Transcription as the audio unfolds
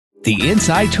The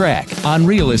Inside Track on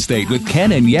real estate with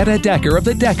Ken and Yetta Decker of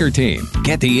the Decker Team.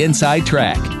 Get the Inside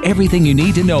Track. Everything you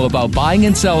need to know about buying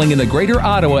and selling in the greater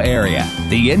Ottawa area.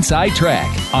 The Inside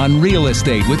Track on real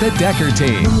estate with the Decker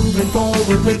Team. Moving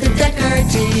forward with the Decker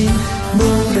Team.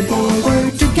 Moving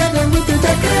forward together with the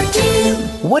Decker Team.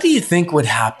 What do you think would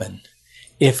happen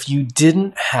if you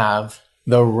didn't have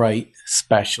the right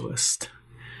specialist?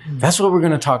 That's what we're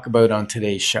going to talk about on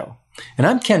today's show. And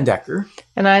I'm Ken Decker.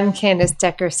 And I'm Candace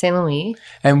Decker St. Louis.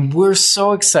 And we're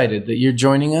so excited that you're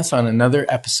joining us on another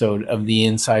episode of The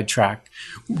Inside Track.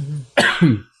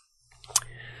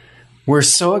 We're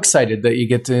so excited that you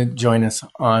get to join us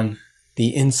on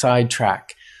The Inside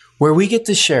Track, where we get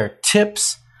to share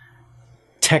tips,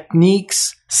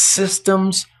 techniques,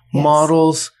 systems,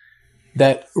 models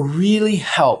that really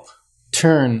help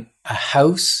turn a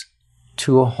house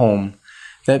to a home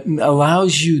that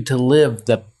allows you to live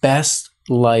the best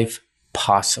life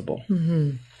possible.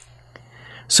 Mm-hmm.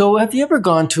 So have you ever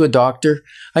gone to a doctor?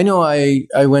 I know I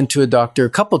went to a doctor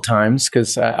a couple times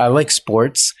because I like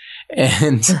sports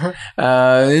and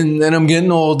I'm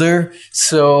getting older.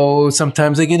 So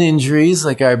sometimes I get injuries.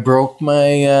 Like I broke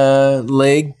my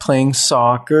leg playing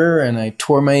soccer and I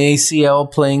tore my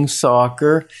ACL playing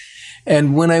soccer.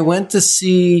 And when I went to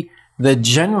see the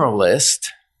generalist,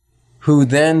 who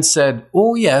then said,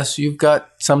 oh, yes, you've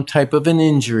got some type of an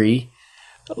injury.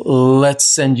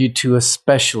 Let's send you to a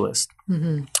specialist.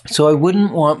 Mm-hmm. So I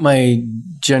wouldn't want my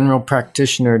general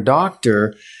practitioner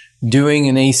doctor doing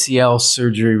an ACL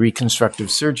surgery,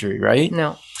 reconstructive surgery, right?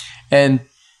 No. And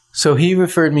so he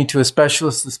referred me to a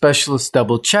specialist. The specialist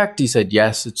double checked. He said,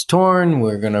 yes, it's torn.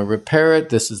 We're going to repair it.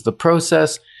 This is the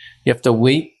process. You have to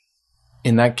wait,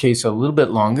 in that case, a little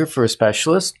bit longer for a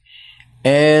specialist.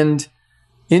 And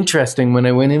interesting, when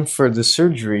I went in for the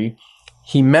surgery,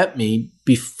 he met me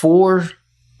before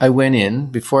I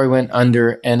went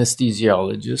under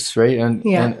anesthesiologists, right?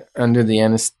 And under the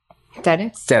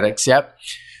anesthetics, yep.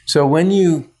 So when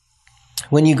you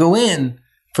go in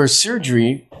for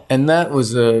surgery, and that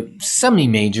was a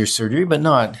semi-major surgery, but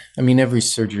not, I mean, every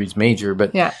surgery is major,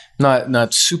 but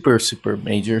not super, super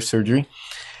major surgery.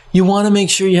 You want to make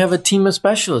sure you have a team of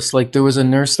specialists. Like there was a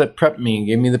nurse that prepped me and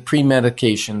gave me the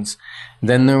pre-medications.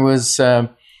 Then there was, I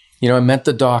met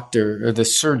the doctor or the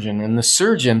surgeon, and the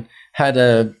surgeon had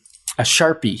a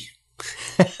Sharpie.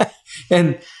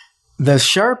 And the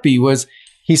Sharpie was,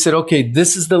 he said, okay,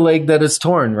 this is the leg that is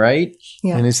torn, right?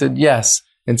 Yeah. And I said, yes.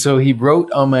 And so he wrote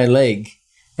on my leg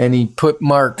and he put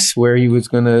marks where he was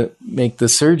going to make the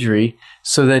surgery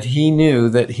so that he knew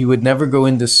that he would never go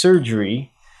into surgery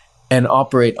and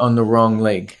operate on the wrong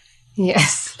leg.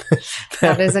 Yes,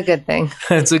 that is a good thing.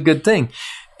 That's a good thing.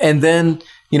 And then,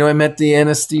 I met the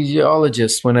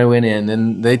anesthesiologist when I went in,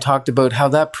 and they talked about how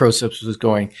that process was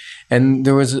going. And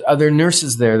there was other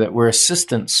nurses there that were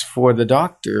assistants for the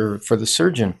doctor, for the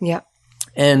surgeon. Yeah.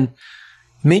 And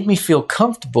made me feel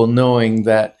comfortable knowing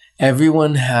that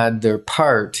everyone had their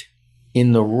part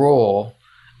in the role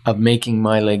of making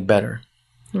my leg better.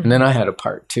 And then I had a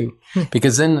part too,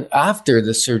 because then after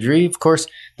the surgery, of course,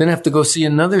 then I have to go see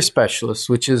another specialist,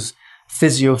 which is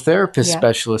physiotherapist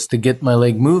specialist, to get my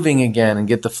leg moving again and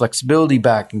get the flexibility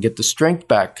back and get the strength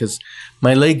back, because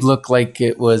my leg looked like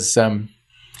it was a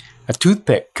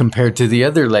toothpick compared to the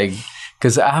other leg,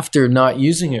 because after not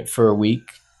using it for a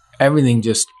week, everything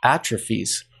just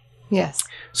atrophies. Yes.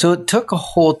 So it took a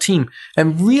whole team.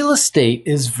 And real estate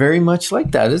is very much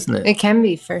like that, isn't it? It can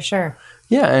be, for sure.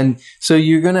 Yeah, and so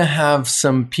you're going to have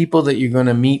some people that you're going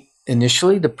to meet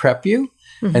initially to prep you,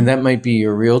 and that might be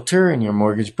your realtor and your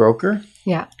mortgage broker.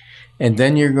 Yeah. And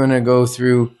then you're going to go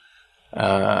through,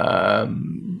 I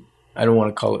don't want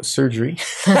to call it surgery.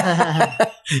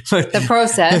 The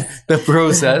process. The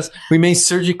process. We may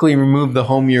surgically remove the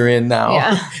home you're in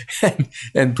now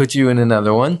and put you in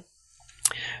another one.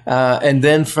 And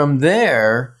then from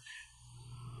there,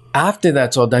 after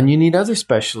that's all done, you need other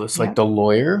specialists like the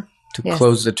lawyer to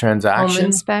close the transaction. Home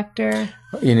inspector.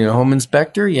 You need a home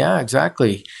inspector. Yeah,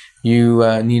 exactly. You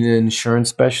need an insurance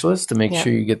specialist to make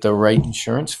sure you get the right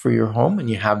insurance for your home, and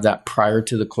you have that prior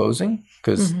to the closing,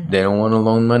 because they don't want to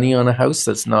loan money on a house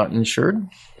that's not insured.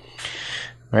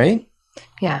 Right?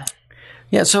 Yeah.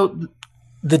 Yeah. So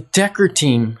the Decker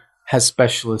team has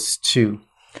specialists too.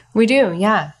 We do.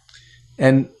 Yeah.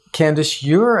 And Candace,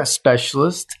 you're a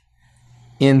specialist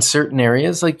in certain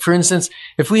areas. Like, for instance,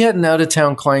 if we had an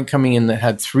out-of-town client coming in that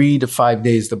had 3 to 5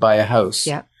 days to buy a house,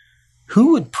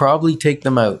 who would probably take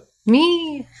them out?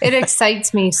 Me. It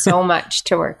excites me so much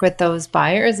to work with those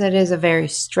buyers. It is a very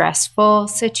stressful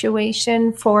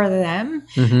situation for them.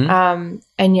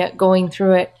 And yet going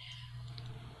through it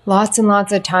lots and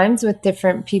lots of times with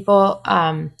different people,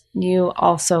 you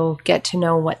also get to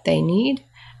know what they need.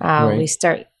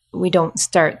 Right. We don't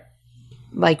start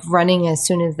like running as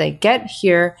soon as they get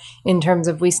here, in terms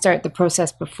of we start the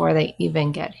process before they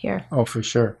even get here. Oh, for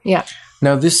sure. Yeah.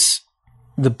 Now,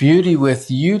 the beauty with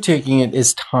you taking it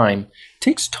is time. It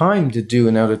takes time to do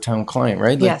an out-of-town client,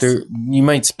 right? Like Yes. you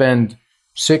might spend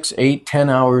 6, 8, 10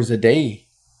 hours a day,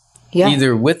 Yeah.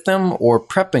 either with them or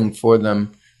prepping for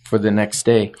them for the next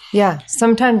day. Yeah,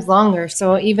 sometimes longer.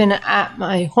 So even at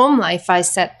my home life, I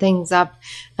set things up.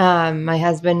 My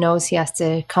husband knows he has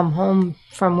to come home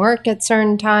from work at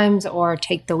certain times or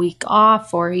take the week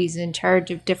off, or he's in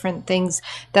charge of different things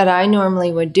that I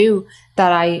normally would do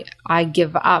that I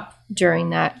give up during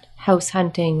that house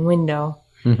hunting window,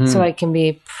 so I can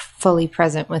be fully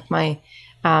present with my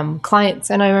clients.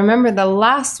 And I remember the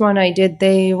last one I did,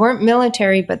 they weren't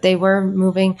military, but they were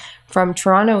moving from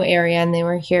Toronto area, and they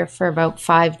were here for about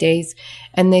 5 days.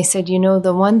 And they said,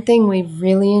 the one thing we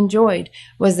really enjoyed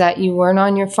was that you weren't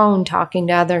on your phone talking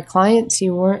to other clients.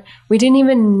 We didn't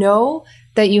even know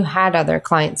that you had other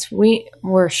clients. We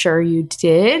were sure you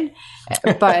did,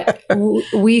 but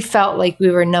we felt like we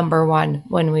were number one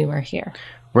when we were here.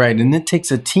 Right. And it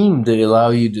takes a team to allow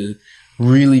you to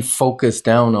really focus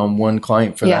down on one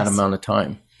client for that Yes. amount of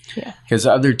time. Yeah. Because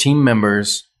other team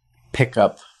members pick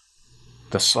up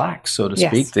the slack, so to Yes.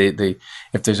 speak. They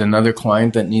if there's another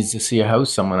client that needs to see a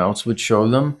house, someone else would show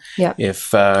them. Yep.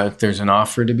 If there's an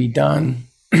offer to be done,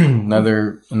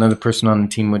 another person on the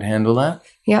team would handle that.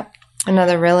 Yep.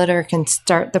 Another realtor can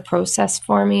start the process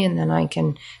for me, and then I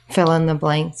can fill in the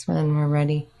blanks when we're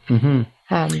ready.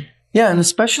 Yeah, and the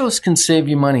specialist can save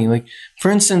you money. Like,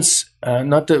 for instance,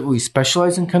 not that we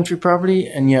specialize in country property,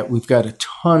 and yet we've got a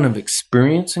ton of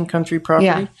experience in country property.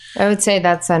 Yeah, I would say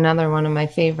that's another one of my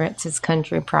favorites is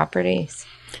country properties.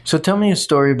 So tell me a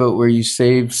story about where you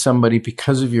saved somebody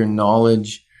because of your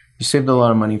knowledge. You saved a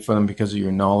lot of money for them because of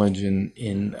your knowledge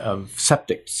of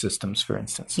septic systems, for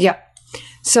instance. Yeah.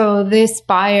 So these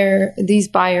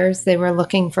buyers, they were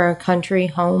looking for a country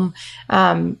home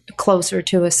closer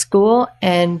to a school.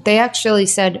 And they actually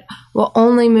said, we'll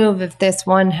only move if this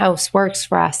one house works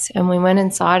for us. And we went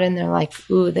and saw it, and they're like,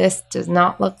 ooh, this does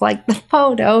not look like the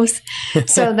photos.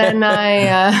 So then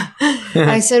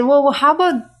I said, well, how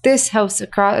about this house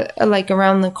across, like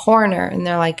around the corner? And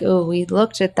they're like, oh, we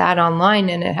looked at that online,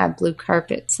 and it had blue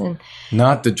carpets. And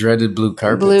Not the dreaded blue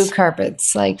carpets. blue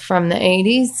carpets, like from the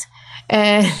 80s.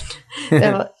 And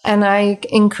and I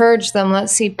encouraged them,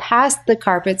 let's see past the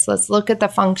carpets, let's look at the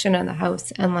function of the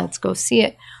house, and let's go see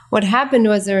it. What happened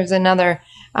was there was another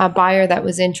buyer that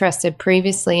was interested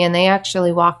previously, and they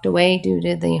actually walked away due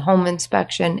to the home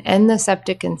inspection and the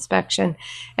septic inspection,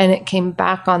 and it came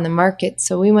back on the market.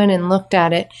 So we went and looked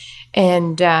at it,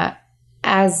 and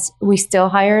as we still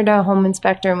hired a home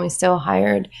inspector and we still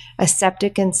hired a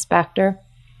septic inspector,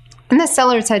 and the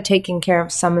sellers had taken care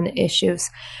of some of the issues.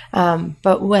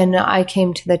 But when I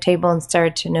came to the table and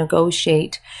started to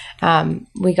negotiate,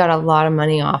 we got a lot of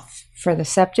money off for the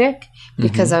septic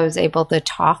because I was able to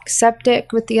talk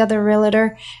septic with the other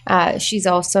realtor. She's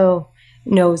also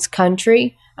knows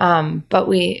country, but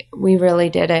we really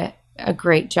did a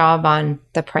great job on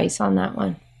the price on that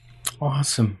one.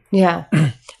 Awesome. Yeah.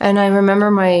 And I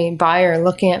remember my buyer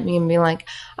looking at me and being like,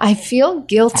 I feel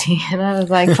guilty. And I was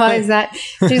like, why is that?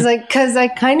 She's like, because I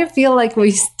kind of feel like we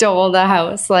stole the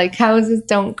house. Like, houses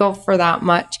don't go for that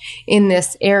much in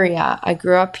this area. I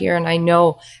grew up here, and I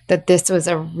know that this was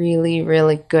a really,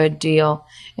 really good deal.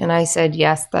 And I said,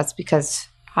 yes, that's because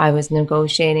I was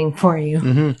negotiating for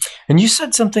you. And you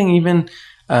said something even,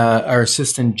 our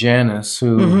assistant Janice,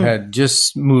 who had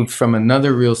just moved from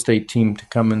another real estate team to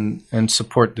come and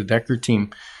support the Decker team,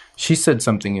 she said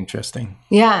something interesting.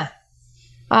 Yeah.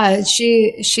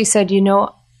 She said,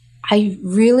 I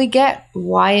really get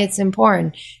why it's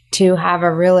important to have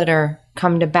a realtor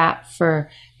come to bat for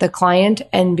the client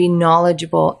and be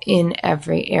knowledgeable in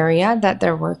every area that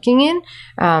they're working in.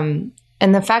 And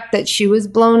the fact that she was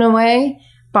blown away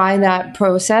by that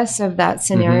process of that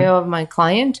scenario of my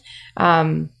client,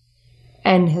 and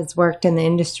has worked in the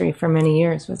industry for many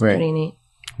years was pretty neat.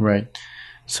 Right.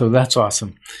 So that's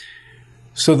awesome.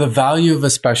 So the value of a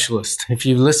specialist, if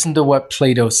you listen to what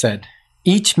Plato said,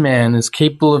 each man is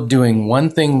capable of doing one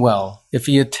thing well. If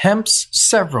he attempts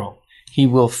several, he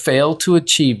will fail to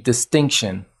achieve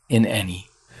distinction in any.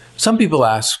 Some people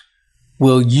ask,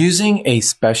 will using a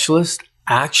specialist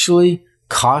actually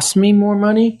cost me more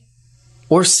money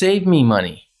or save me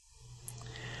money?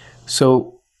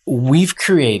 So we've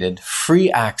created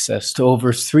free access to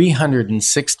over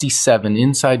 367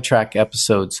 Inside Track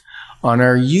episodes on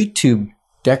our YouTube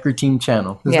Decker Team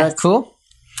channel. Is Yes. that cool?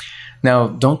 Now,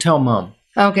 don't tell Mom.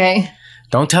 Okay.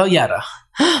 Don't tell Yetta.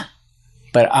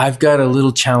 But I've got a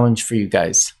little challenge for you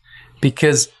guys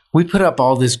because we put up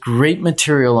all this great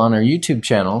material on our YouTube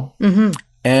channel,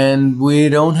 and we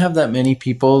don't have that many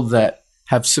people that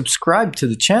have subscribed to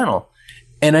the channel.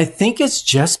 And I think it's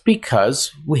just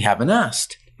because we haven't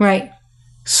asked. Right.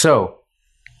 So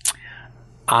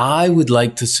I would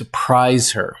like to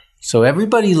surprise her. So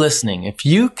everybody listening, if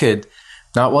you could,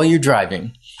 not while you're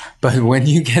driving, but when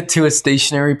you get to a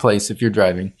stationary place, if you're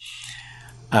driving,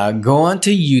 go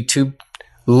onto YouTube,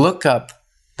 look up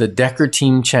the Decker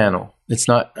Team channel. It's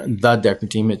not the Decker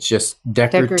Team, it's just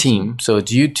Decker Team. So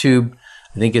it's YouTube.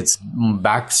 I think it's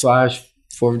 /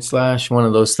 / one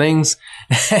of those things.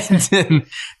 And then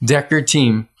Decker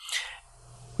Team.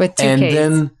 With 2 And Ks.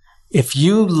 then if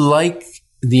you like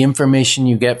the information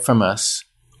you get from us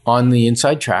on the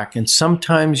Inside Track, and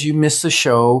sometimes you miss the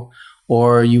show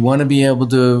or you want to be able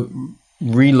to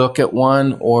relook at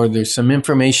one, or there's some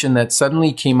information that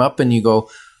suddenly came up and you go,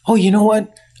 oh, you know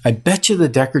what? I bet you the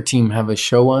Decker Team have a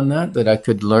show on that I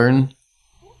could learn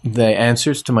the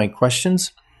answers to my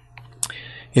questions.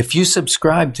 If you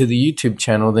subscribe to the YouTube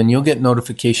channel, then you'll get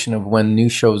notification of when new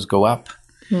shows go up.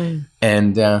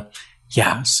 And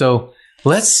so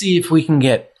let's see if we can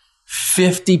get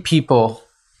 50 people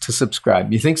to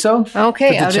subscribe. You think so? Okay,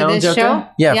 Put the out of challenge this out there? show?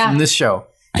 Yeah, from this show.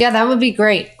 Yeah, that would be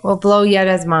great. We'll blow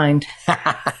Yetta's mind.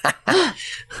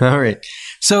 All right.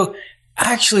 So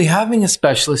actually having a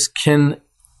specialist can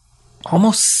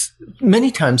almost many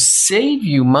times save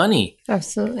you money,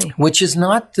 Absolutely. which is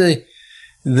not the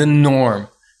norm.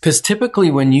 Because typically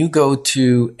when you go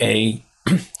to a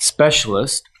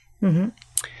specialist,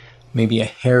 maybe a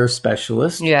hair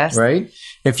specialist, Yes. right?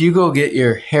 If you go get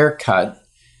your hair cut,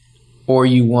 or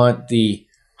you want the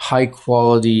high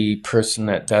quality person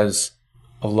that does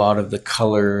a lot of the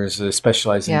colors,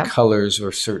 specialize in colors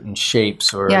or certain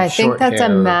shapes, or Yeah, I think short that's a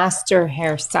hair. master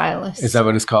hairstylist. Is that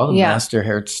what it's called? Yeah. A master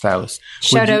hairstylist.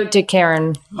 Shout out to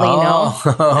Karen Leno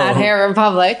at Hair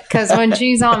Republic, because when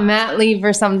she's on mat leave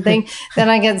or something, then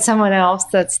I get someone else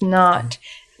that's not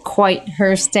quite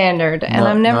her standard, and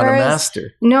I'm never not a as,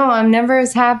 master. No, I'm never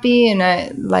as happy, and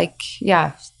I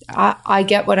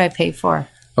get what I pay for.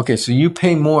 Okay, so you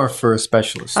pay more for a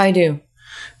specialist. I do.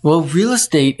 Well, real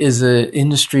estate is an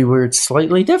industry where it's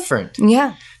slightly different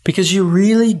Yeah. because you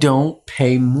really don't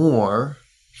pay more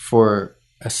for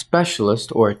a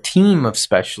specialist or a team of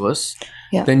specialists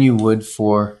than you would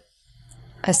for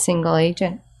A single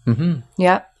agent.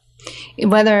 Yeah.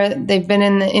 Whether they've been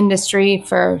in the industry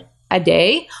for a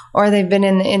day or they've been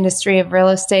in the industry of real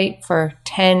estate for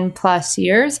 10 plus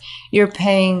years, you're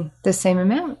paying the same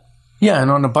amount. Yeah,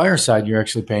 and on the buyer side, you're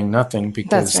actually paying nothing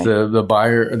because That's right. the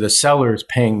buyer, the seller is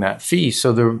paying that fee.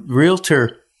 So the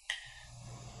realtor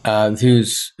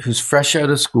who's fresh out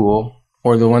of school,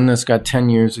 or the one that's got 10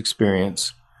 years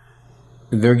experience,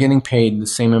 they're getting paid the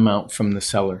same amount from the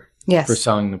seller for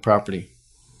selling the property.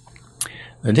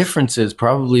 The difference is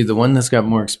probably the one that's got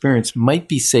more experience might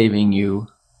be saving you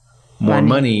more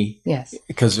money Yes.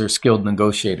 because they're skilled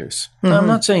negotiators. Now, I'm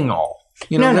not saying all.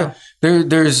 You know, No.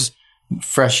 there's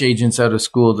fresh agents out of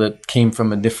school that came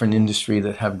from a different industry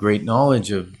that have great knowledge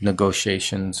of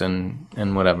negotiations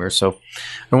and whatever. So I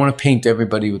don't want to paint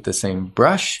everybody with the same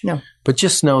brush. No. But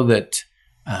just know that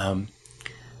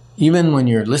even when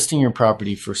you're listing your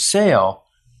property for sale,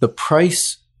 the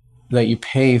price that you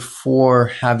pay for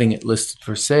having it listed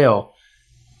for sale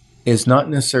is not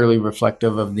necessarily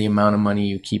reflective of the amount of money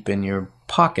you keep in your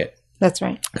pocket. That's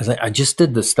right. Because I just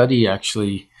did the study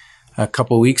actually a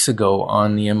couple weeks ago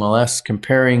on the MLS,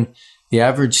 comparing the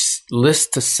average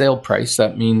list to sale price.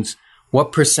 That means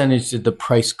what percentage did the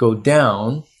price go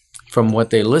down from what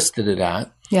they listed it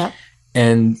at? Yeah.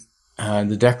 And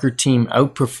the Decker Team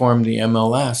outperformed the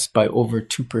MLS by over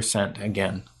 2%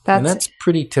 again. And that's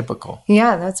pretty typical.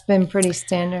 Yeah, that's been pretty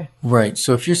standard. Right.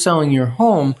 So if you're selling your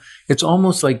home, it's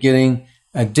almost like getting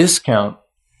a discount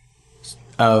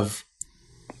of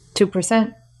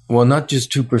 2%. Well, not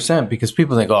just 2%, because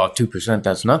people think, oh, 2%,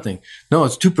 that's nothing. No,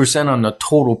 it's 2% on the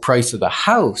total price of the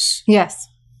house. Yes.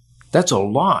 That's a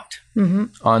lot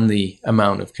on the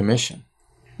amount of commission.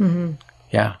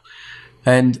 Yeah.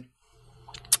 And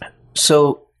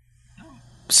so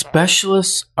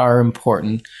specialists are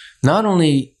important, not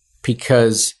only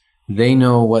because they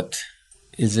know what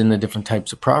is in the different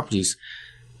types of properties,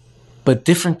 but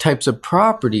different types of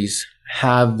properties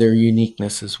have their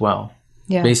uniqueness as well.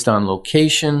 Yeah. Based on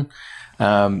location.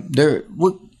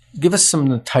 Give us some of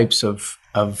the types of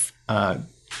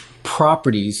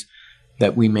properties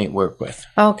that we may work with.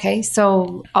 Okay,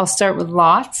 so I'll start with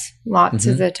lots. Lots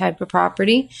is a type of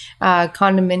property.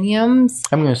 Condominiums.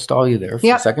 I'm going to stall you there for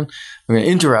Yep. a second. I'm going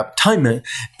to interrupt time it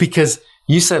because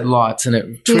you said lots and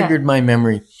it triggered my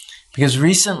memory. Because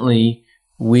recently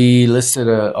we listed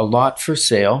a lot for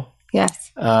sale.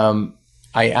 Yes.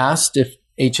 I asked if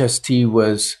HST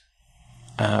was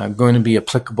going to be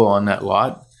applicable on that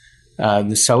lot.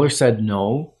 The seller said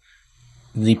no.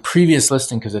 The previous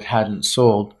listing, because it hadn't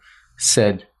sold,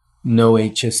 said no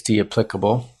HST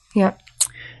applicable. Yep.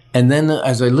 And then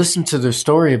as I listened to their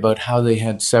story about how they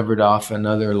had severed off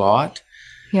another lot,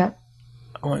 Yep.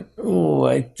 I went, oh,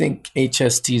 I think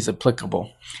HST is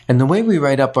applicable. And the way we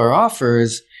write up our offer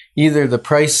is either the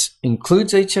price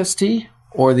includes HST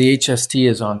or the HST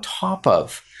is on top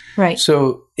of. Right.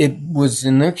 So it was,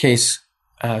 in their case,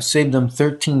 saved them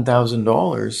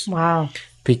 $13,000 Wow.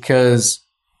 because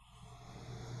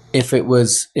if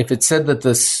it said that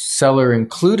the seller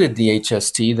included the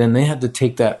HST, then they had to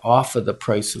take that off of the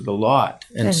price of the lot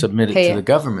and submit it pay to it. the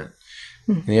government.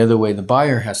 And the other way, the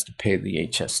buyer has to pay the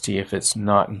HST if it's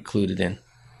not included in.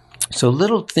 So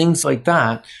little things like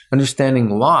that,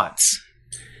 understanding lots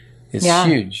is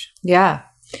huge. Yeah.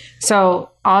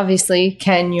 So obviously,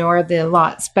 Ken, you're the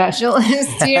lot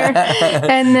specialist here.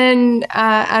 And then,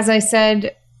 as I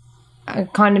said,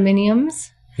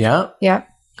 condominiums. Yeah. Yep.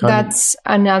 That's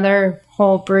another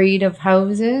whole breed of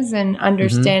houses, and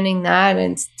understanding that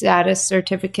and status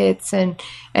certificates and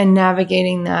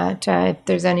navigating that if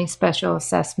there's any special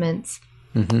assessments,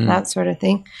 that sort of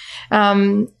thing.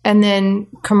 And then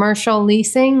commercial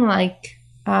leasing, like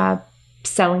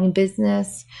selling a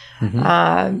business,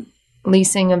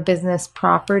 leasing a business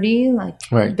property, like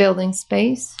building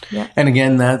space. Yeah. And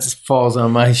again, that falls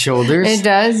on my shoulders. It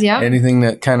does, yeah. Anything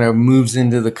that kind of moves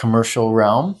into the commercial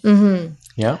realm. Mm-hmm.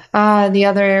 Yeah. The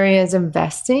other area is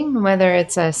investing, whether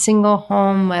it's a single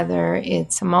home, whether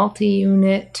it's a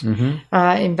multi-unit,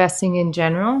 investing in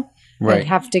general. Right. I'd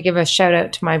have to give a shout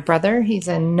out to my brother. He's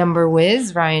a number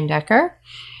whiz, Ryan Decker.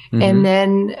 And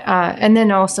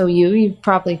then also you've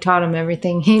probably taught him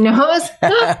everything he knows.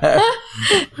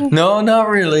 No, not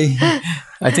really.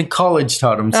 I think college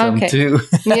taught him some too.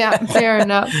 Yeah, fair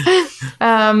enough.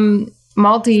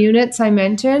 Multi-units I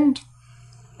mentioned.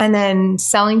 And then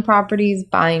selling properties,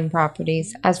 buying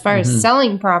properties. As far as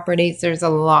selling properties, there's a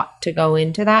lot to go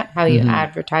into that. How you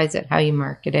advertise it, how you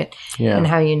market it, and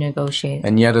how you negotiate it.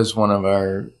 And Yetta's one of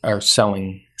our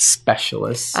selling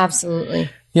specialists. Absolutely.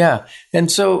 Yeah.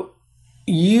 And so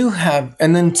you have,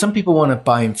 and then some people want to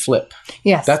buy and flip.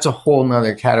 Yes. That's a whole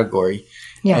nother category.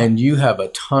 Yeah. And you have a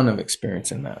ton of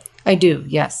experience in that. I do,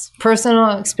 yes.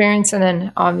 Personal experience, and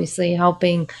then obviously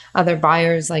helping other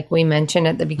buyers, like we mentioned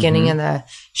at the beginning of the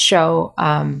show.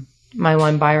 My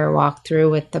one buyer walked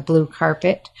through with the blue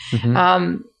carpet.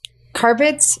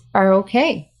 Carpets are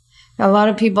okay. A lot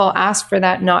of people ask for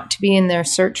that not to be in their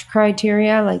search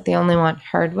criteria, like they only want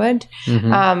hardwood.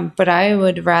 But I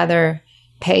would rather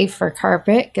pay for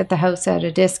carpet, get the house at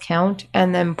a discount,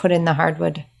 and then put in the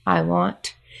hardwood I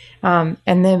want. And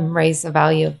then raise the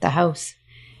value of the house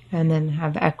and then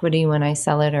have equity when I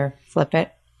sell it or flip it.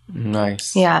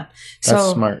 Nice. Yeah.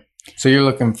 That's smart. So you're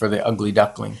looking for the ugly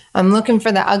duckling. I'm looking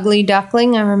for the ugly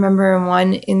duckling. I remember in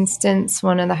one instance,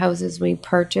 one of the houses we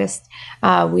purchased,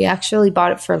 we actually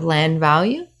bought it for land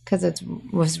value because it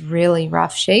was really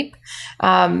rough shape.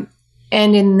 And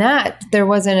in that, there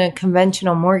wasn't a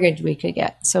conventional mortgage we could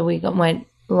get. So we went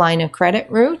line of credit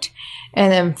route and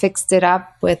then fixed it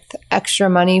up with extra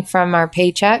money from our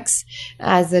paychecks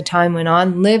as the time went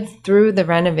on. Lived through the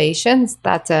renovations.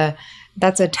 That's a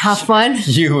tough one.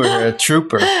 You were a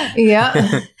trooper.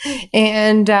 Yeah.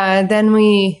 And then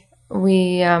we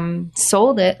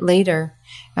sold it later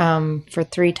for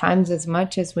 3 times as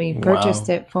much as we purchased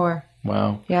it for.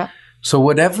 Wow. Yeah. So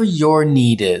whatever your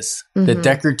need is, the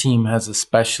Decker team has a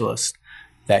specialist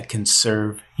that can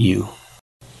serve you.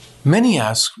 Many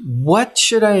ask, what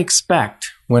should I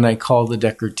expect when I call the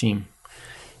Decker team?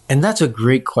 And that's a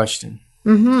great question.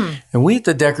 And we at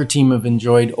the Decker team have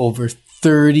enjoyed over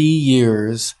 30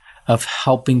 years of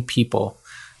helping people,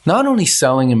 not only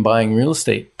selling and buying real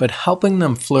estate, but helping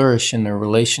them flourish in their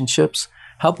relationships,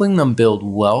 helping them build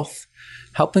wealth,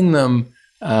 helping them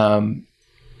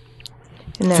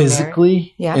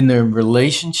physically, in their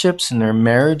relationships, in their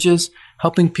marriages,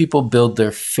 helping people build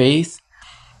their faith,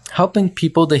 helping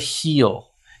people to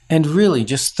heal, and really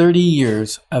just 30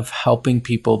 years of helping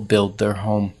people build their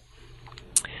home.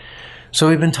 So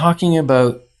we've been talking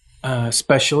about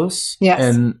specialists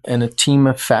and a team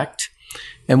effect.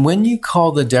 And when you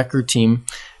call the Decker team,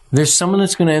 there's someone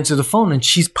that's going to answer the phone, and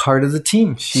she's part of the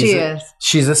team. She is.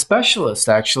 She's a specialist,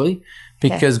 actually.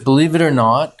 because believe it or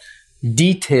not,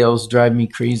 details drive me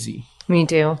crazy. Me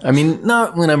too. I mean,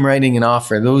 not when I'm writing an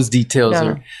offer, those details No.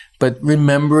 are, but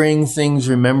remembering things,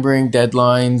 remembering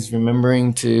deadlines,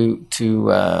 remembering to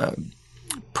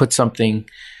put something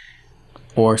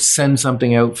or send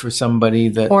something out for somebody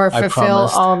that Or I fulfill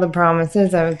promised. all the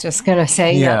promises. I was just going to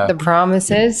say, Yeah. the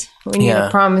promises. We need Yeah.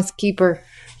 a promise keeper.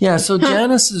 Yeah, so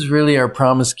Janice is really our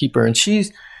promise keeper, and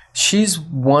she's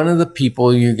one of the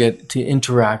people you get to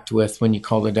interact with when you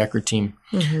call the Decker team.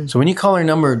 Mm-hmm. So when you call her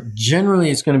number, generally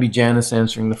it's going to be Janice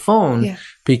answering the phone Yeah.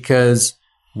 because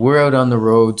we're out on the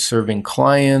road serving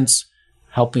clients,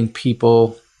 helping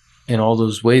people in all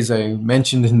those ways I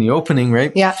mentioned in the opening,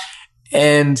 right? Yeah.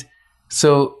 And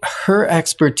so her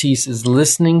expertise is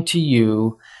listening to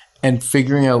you and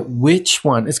figuring out which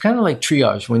one. It's kind of like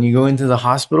triage when you go into the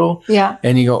hospital Yeah.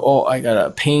 and you go, oh, I got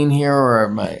a pain here or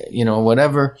my,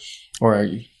 whatever. Or,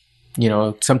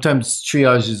 sometimes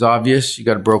triage is obvious. You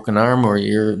got a broken arm or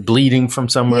you're bleeding from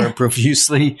somewhere Yeah.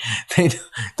 profusely.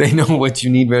 They know what you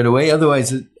need right away.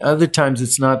 Otherwise, other times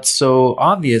it's not so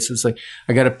obvious. It's like,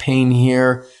 I got a pain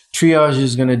here. Triage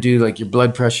is going to do like your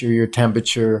blood pressure, your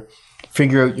temperature,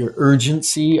 figure out your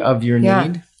urgency of your Yeah.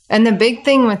 need. And the big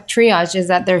thing with triage is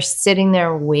that they're sitting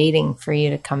there waiting for you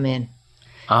to come in.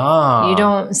 You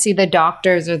don't see the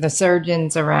doctors or the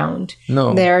surgeons around.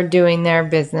 No. They're doing their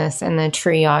business, and the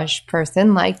triage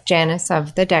person, like Janice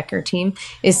of the Decker team,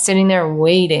 is sitting there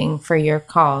waiting for your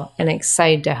call and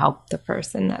excited to help the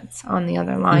person that's on the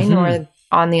other line or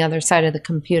on the other side of the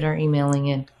computer emailing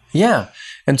in. Yeah.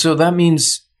 And so that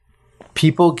means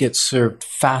people get served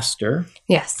faster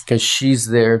Yes. because she's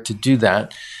there to do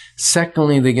that.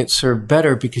 Secondly, they get served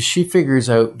better because she figures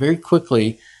out very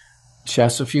quickly, she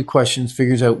asks a few questions,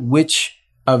 figures out which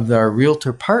of our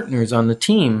realtor partners on the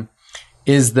team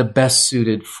is the best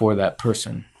suited for that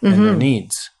person and their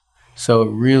needs. So it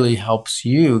really helps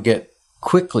you get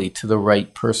quickly to the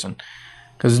right person.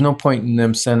 Because there's no point in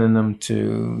them sending them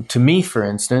to me, for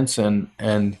instance, and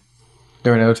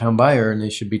they're an out-of-town buyer and they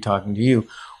should be talking to you.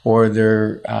 Or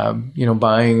they're,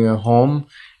 buying a home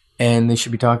and they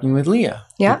should be talking with Leah.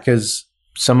 Yeah. Because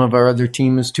some of our other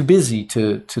team is too busy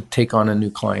to take on a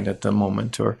new client at the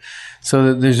moment.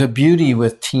 So there's a beauty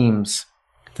with teams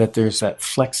that there's that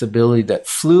flexibility, that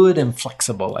fluid and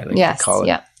flexible, I like Yes. to call it.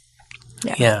 Yeah.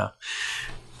 Yeah.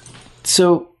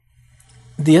 So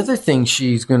the other thing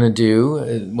she's going to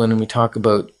do when we talk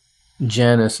about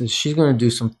Janice is she's going to do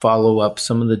some follow-up,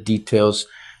 some of the details.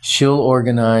 She'll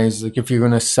organize, like if you're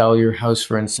going to sell your house,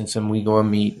 for instance, and we go and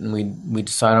meet and we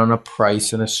decide on a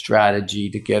price and a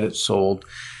strategy to get it sold,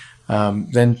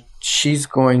 then she's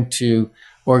going to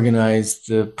organize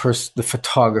the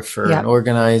photographer Yeah. and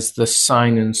organize the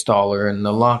sign installer and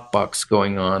the lockbox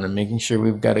going on and making sure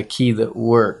we've got a key that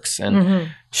works and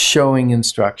showing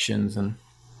instructions and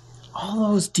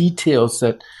all those details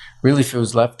that really, if it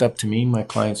was left up to me, my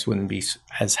clients wouldn't be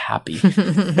as happy.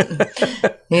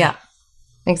 Yeah.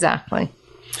 Exactly.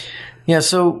 Yeah.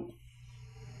 So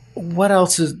what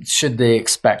else should they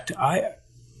expect?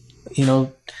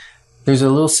 There's a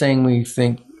little saying we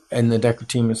think in the Decker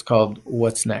team is called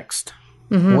 "What's next?"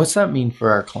 What's that mean for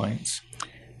our clients?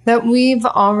 That we've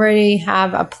already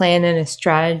have a plan and a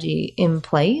strategy in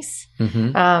place.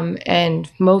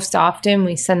 And most often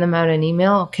we send them out an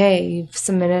email. Okay, you've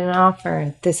submitted an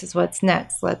offer. This is what's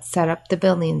next. Let's set up the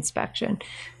building inspection.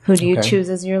 Who do you Okay. choose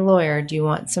as your lawyer? Do you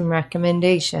want some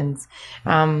recommendations?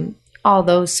 All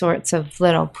those sorts of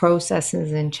little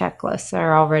processes and checklists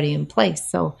are already in place,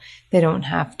 so they don't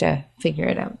have to figure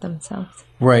it out themselves.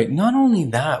 Right. Not only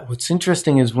that, what's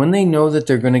interesting is when they know that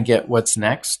they're going to get what's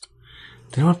next,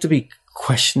 they don't have to be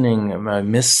questioning, am I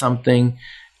missed something?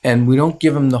 And we don't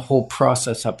give them the whole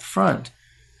process up front.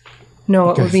 No,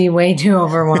 it would be way too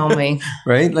overwhelming.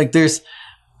 Right? Like there's,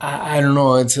 I don't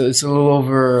know, it's a little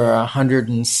over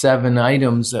 107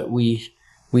 items that we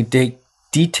take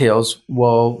details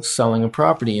while selling a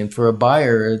property. And for a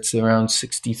buyer, it's around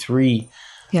 63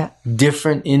 Yeah.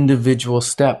 different individual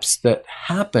steps that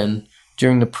happen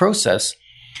during the process.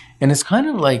 And it's kind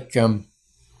of like, I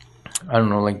don't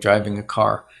know, like driving a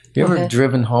car. You ever Okay.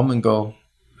 driven home and go,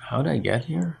 how did I get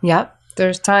here? Yep.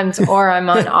 There's times, or I'm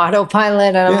on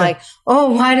autopilot and I'm Yeah. like,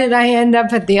 oh, why did I end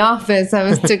up at the office? I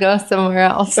was to go somewhere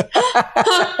else.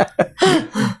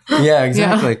 Yeah,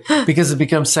 exactly. Because it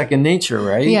becomes second nature,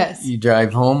 right? Yes. You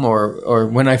drive home, or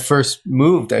when I first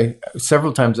moved,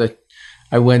 several times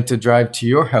I went to drive to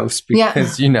your house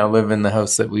because you now live in the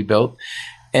house that we built,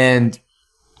 and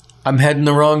I'm heading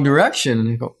the wrong direction.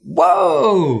 And I go,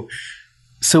 whoa!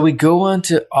 So we go on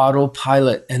to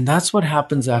autopilot, and that's what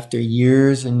happens after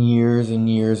years and years and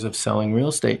years of selling real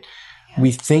estate.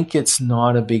 we think it's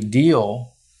not a big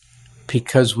deal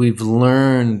because we've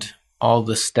learned all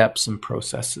the steps and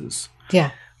processes.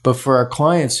 Yeah. But for our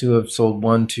clients who have sold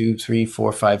 1, 2, 3,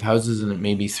 4, 5 houses, and it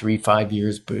may be 3-5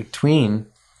 years between,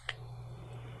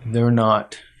 they're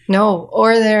not. No,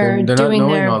 or they're not doing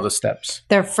knowing all the steps.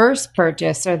 their first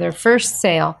purchase or their first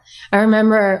sale. I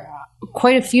remember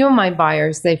quite a few of my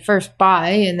buyers, they first buy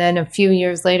and then a few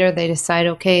years later they decide,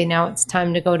 okay, now it's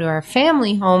time to go to our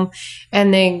family home,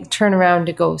 and they turn around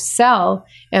to go sell.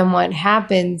 And what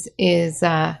happens is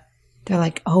they're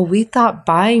like, oh, we thought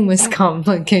buying was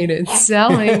complicated.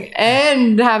 Selling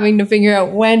and having to figure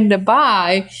out when to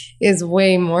buy is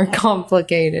way more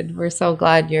complicated. We're so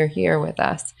glad you're here with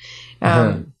us.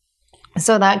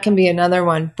 So that can be another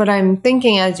one. But I'm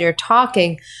thinking as you're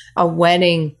talking,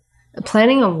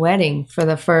 planning a wedding for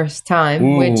the first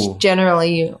time, which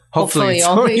generally you hopefully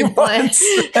only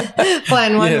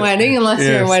plan one wedding unless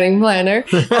you're a wedding planner.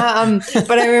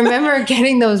 But I remember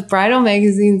getting those bridal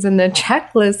magazines and the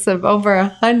checklists of over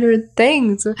 100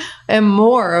 things and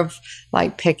more of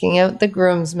like picking out the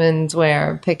groomsmen's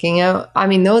wear,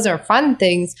 those are fun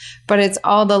things, but it's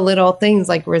all the little things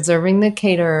like reserving the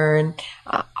caterer. And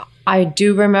I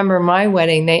do remember my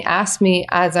wedding. They asked me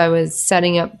as I was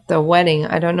setting up the wedding,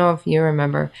 I don't know if you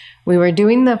remember, we were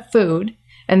doing the food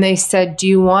and they said, do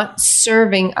you want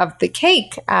serving of the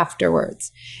cake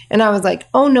afterwards? And I was like,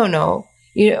 oh, no,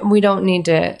 we don't need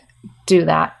to do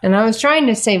that. And I was trying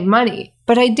to save money,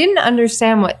 but I didn't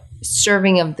understand what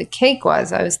serving of the cake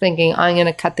was. I was thinking, I'm going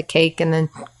to cut the cake and then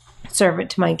serve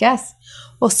it to my guests.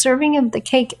 Well, serving of the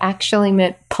cake actually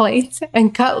meant plates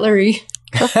and cutlery.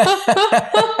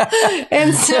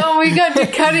 And so we got to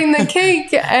cutting the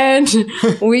cake and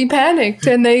we panicked,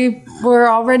 and they were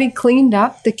already cleaned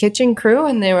up, the kitchen crew,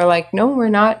 and they were like, no, we're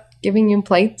not giving you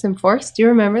plates and forks. Do you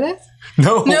remember this?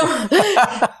 No.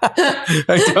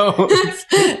 I don't.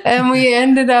 And we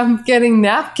ended up getting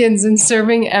napkins and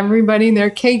serving everybody their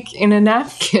cake in a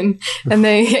napkin, and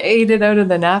they ate it out of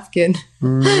the napkin.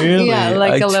 Really? Yeah,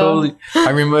 like I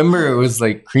remember it was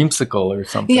like creamsicle or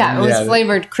something. Yeah, it was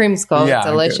flavored creamsicle. Yeah,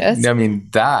 delicious. I mean,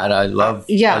 that I love.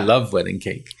 Yeah. I love wedding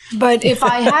cake. But if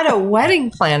I had a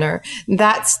wedding planner,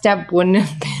 that step wouldn't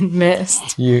have been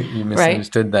missed. You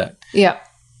misunderstood that. Yeah.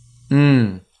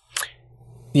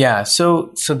 Yeah,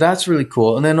 so that's really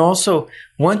cool. And then also,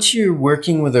 once you're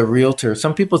working with a realtor,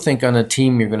 some people think on a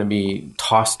team you're going to be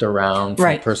tossed around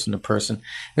from person to person.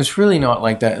 It's really not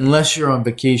like that. Unless you're on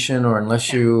vacation or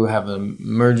unless you have an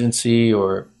emergency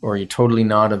or you're totally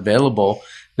not available,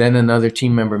 then another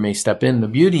team member may step in. The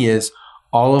beauty is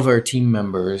all of our team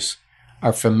members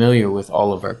are familiar with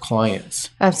all of our clients.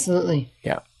 Absolutely.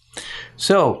 Yeah.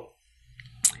 So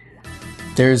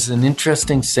there's an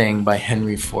interesting saying by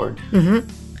Henry Ford.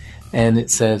 And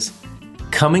it says,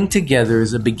 coming together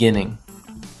is a beginning.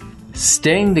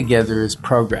 Staying together is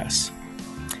progress.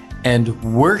 And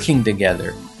working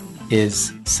together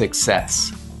is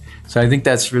success. So I think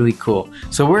that's really cool.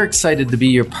 So we're excited to be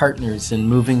your partners in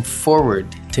moving forward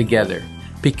together,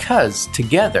 because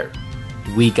together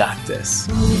we got this.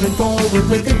 Moving forward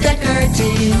with the Decker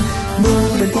team.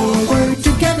 Moving forward